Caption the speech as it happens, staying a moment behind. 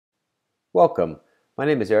Welcome. My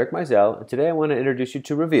name is Eric Mizell, and today I want to introduce you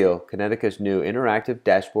to Reveal, Kinetica's new interactive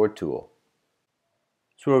dashboard tool.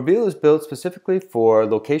 So Reveal is built specifically for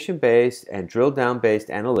location-based and drill-down-based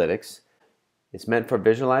analytics. It's meant for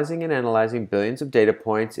visualizing and analyzing billions of data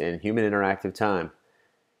points in human interactive time.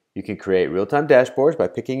 You can create real-time dashboards by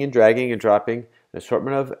picking and dragging and dropping an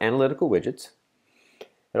assortment of analytical widgets.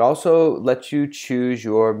 It also lets you choose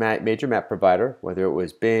your major map provider, whether it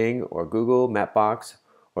was Bing or Google, MapBox,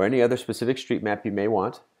 or any other specific street map you may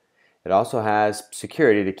want. It also has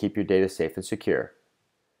security to keep your data safe and secure.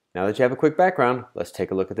 Now that you have a quick background, let's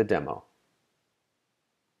take a look at the demo.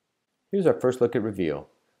 Here's our first look at Reveal.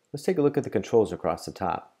 Let's take a look at the controls across the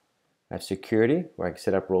top. I have security, where I can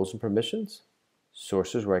set up roles and permissions.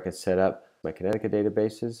 Sources, where I can set up my Kinetica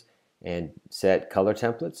databases and set color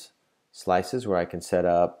templates. Slices, where I can set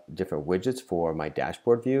up different widgets for my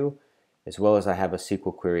dashboard view, as well as I have a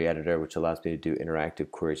SQL query editor which allows me to do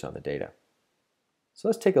interactive queries on the data. So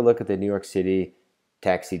let's take a look at the New York City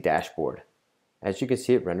taxi dashboard. As you can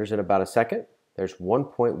see, it renders in about a second. There's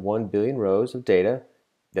 1.1 billion rows of data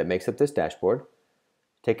that makes up this dashboard.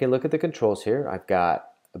 Taking a look at the controls here, I've got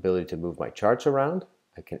ability to move my charts around.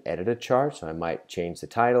 I can edit a chart, so I might change the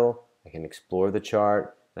title. I can explore the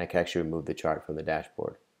chart, and I can actually remove the chart from the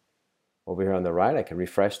dashboard. Over here on the right, I can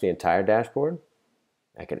refresh the entire dashboard.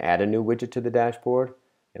 I can add a new widget to the dashboard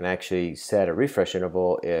and actually set a refresh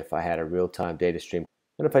interval if I had a real-time data stream.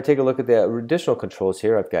 And if I take a look at the additional controls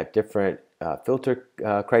here, I've got different filter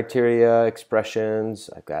criteria, expressions.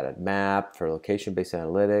 I've got a map for location-based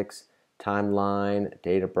analytics, timeline,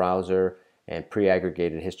 data browser, and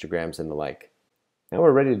pre-aggregated histograms and the like. Now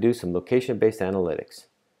we're ready to do some location-based analytics.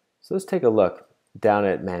 So let's take a look down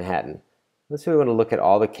at Manhattan. Let's say we want to look at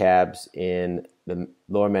all the cabs in the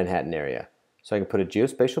lower Manhattan area. So I can put a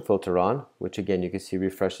geospatial filter on, which again you can see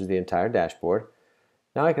refreshes the entire dashboard.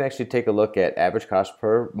 Now I can actually take a look at average cost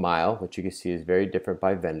per mile, which you can see is very different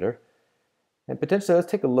by vendor. And potentially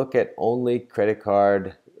let's take a look at only credit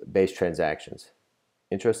card based transactions.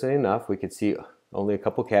 Interestingly enough, we can see only a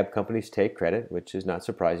couple cab companies take credit, which is not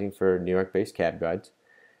surprising for New York based cab guides.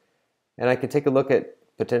 And I can take a look at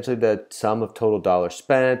potentially the sum of total dollars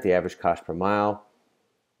spent, the average cost per mile.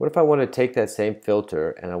 What if I want to take that same filter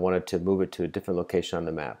and I wanted to move it to a different location on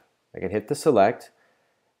the map? I can hit the select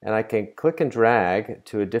and I can click and drag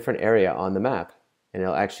to a different area on the map, and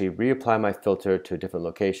it'll actually reapply my filter to a different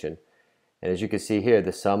location. And as you can see here,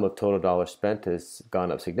 the sum of total dollars spent has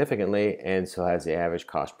gone up significantly, and so has the average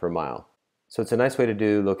cost per mile. So it's a nice way to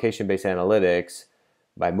do location-based analytics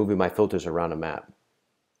by moving my filters around a map.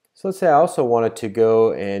 So let's say I also wanted to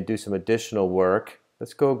go and do some additional work.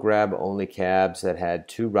 Let's go grab only cabs that had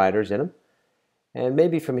 2 riders in them. And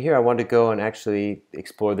maybe from here I want to go and actually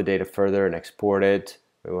explore the data further and export it.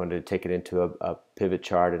 We wanted to take it into a pivot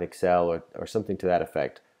chart in Excel or something to that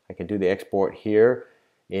effect. I can do the export here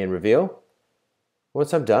in Reveal.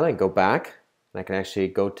 Once I'm done, I can go back and I can actually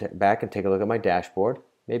go back and take a look at my dashboard.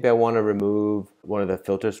 Maybe I want to remove one of the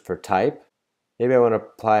filters for type. Maybe I want to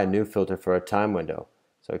apply a new filter for a time window.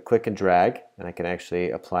 So I click and drag, and I can actually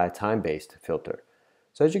apply a time-based filter.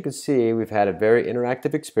 So as you can see, we've had a very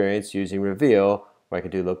interactive experience using Reveal, where I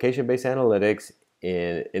can do location-based analytics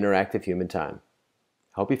in interactive human time.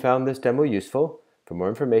 I hope you found this demo useful. For more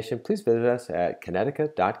information, please visit us at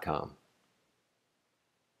kinetica.com.